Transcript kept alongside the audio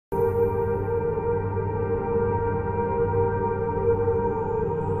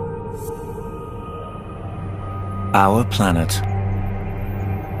Our planet.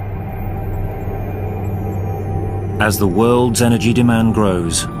 As the world's energy demand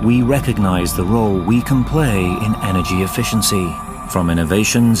grows, we recognize the role we can play in energy efficiency, from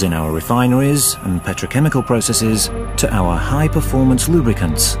innovations in our refineries and petrochemical processes to our high-performance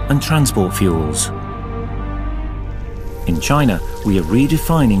lubricants and transport fuels. In China, we are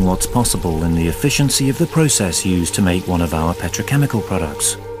redefining what's possible in the efficiency of the process used to make one of our petrochemical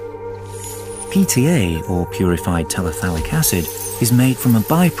products. PTA, or purified terephthalic acid, is made from a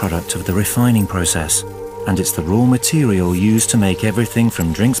byproduct of the refining process, and it's the raw material used to make everything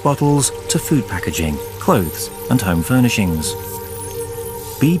from drinks bottles to food packaging, clothes, and home furnishings.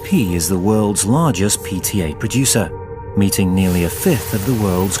 BP is the world's largest PTA producer, meeting nearly a fifth of the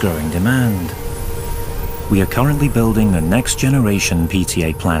world's growing demand. We are currently building the next generation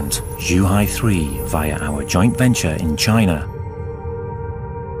PTA plant, Zhuhai 3, via our joint venture in China.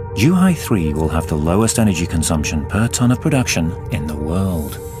 Zhuhai 3 will have the lowest energy consumption per ton of production in the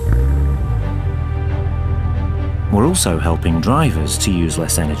world. We're also helping drivers to use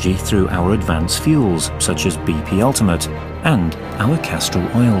less energy through our advanced fuels, such as BP Ultimate and our Castrol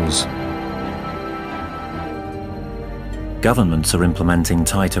oils. Governments are implementing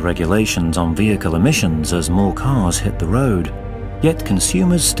tighter regulations on vehicle emissions as more cars hit the road, yet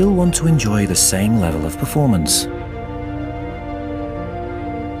consumers still want to enjoy the same level of performance.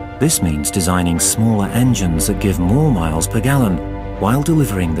 This means designing smaller engines that give more miles per gallon, while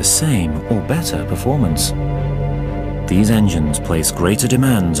delivering the same or better performance. These engines place greater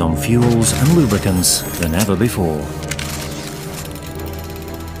demands on fuels and lubricants than ever before.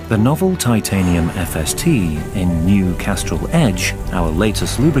 The novel titanium FST in new Castrol Edge, our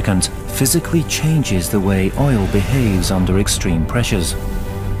latest lubricant, physically changes the way oil behaves under extreme pressures.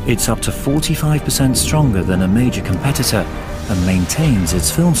 It's up to 45% stronger than a major competitor and maintains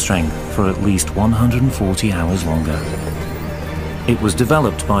its film strength for at least 140 hours longer. It was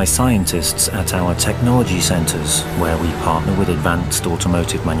developed by scientists at our technology centers, where we partner with advanced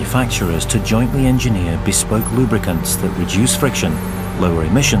automotive manufacturers to jointly engineer bespoke lubricants that reduce friction, lower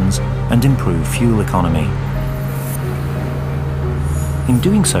emissions, and improve fuel economy. In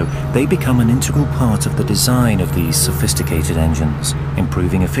doing so, they become an integral part of the design of these sophisticated engines,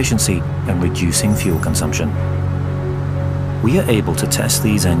 improving efficiency and reducing fuel consumption. We are able to test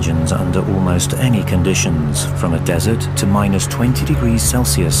these engines under almost any conditions, from a desert to -20 degrees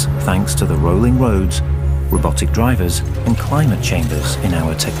Celsius, thanks to the rolling roads, robotic drivers, and climate chambers in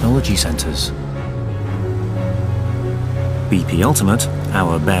our technology centers. BP Ultimate,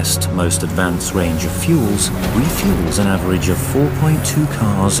 our best, most advanced range of fuels, refuels an average of 4.2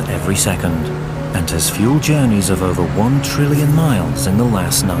 cars every second, and has fuel journeys of over 1 trillion miles in the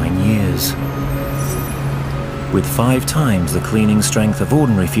last 9 years. With 5 times the cleaning strength of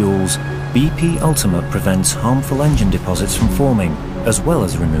ordinary fuels, BP Ultimate prevents harmful engine deposits from forming, as well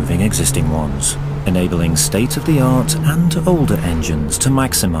as removing existing ones, enabling state-of-the-art and older engines to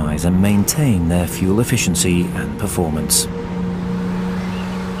maximize and maintain their fuel efficiency and performance.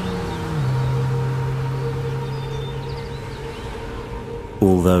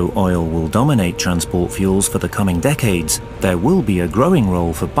 Although oil will dominate transport fuels for the coming decades, there will be a growing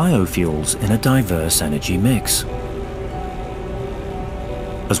role for biofuels in a diverse energy mix.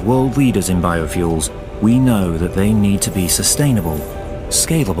 As world leaders in biofuels, we know that they need to be sustainable,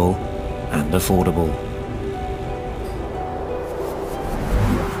 scalable, and affordable.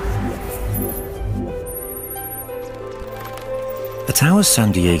 At our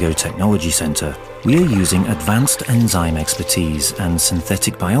San Diego Technology Center, we are using advanced enzyme expertise and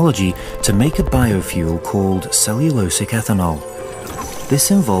synthetic biology to make a biofuel called cellulosic ethanol.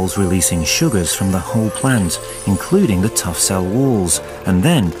 This involves releasing sugars from the whole plant, including the tough cell walls, and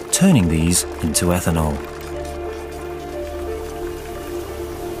then turning these into ethanol.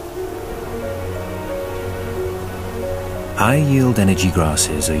 High-yield energy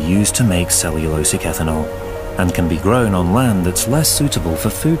grasses are used to make cellulosic ethanol, and can be grown on land that's less suitable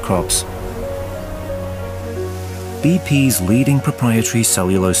for food crops. BP's leading proprietary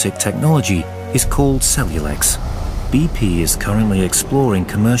cellulosic technology is called Cellulex. BP is currently exploring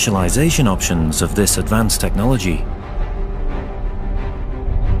commercialization options of this advanced technology.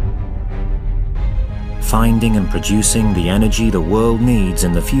 Finding and producing the energy the world needs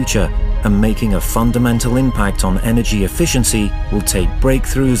in the future and making a fundamental impact on energy efficiency will take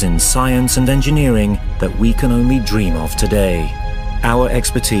breakthroughs in science and engineering that we can only dream of today. Our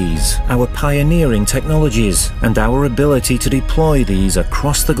expertise, our pioneering technologies, and our ability to deploy these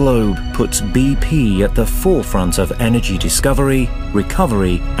across the globe puts BP at the forefront of energy discovery,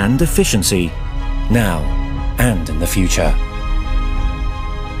 recovery, and efficiency, now and in the future.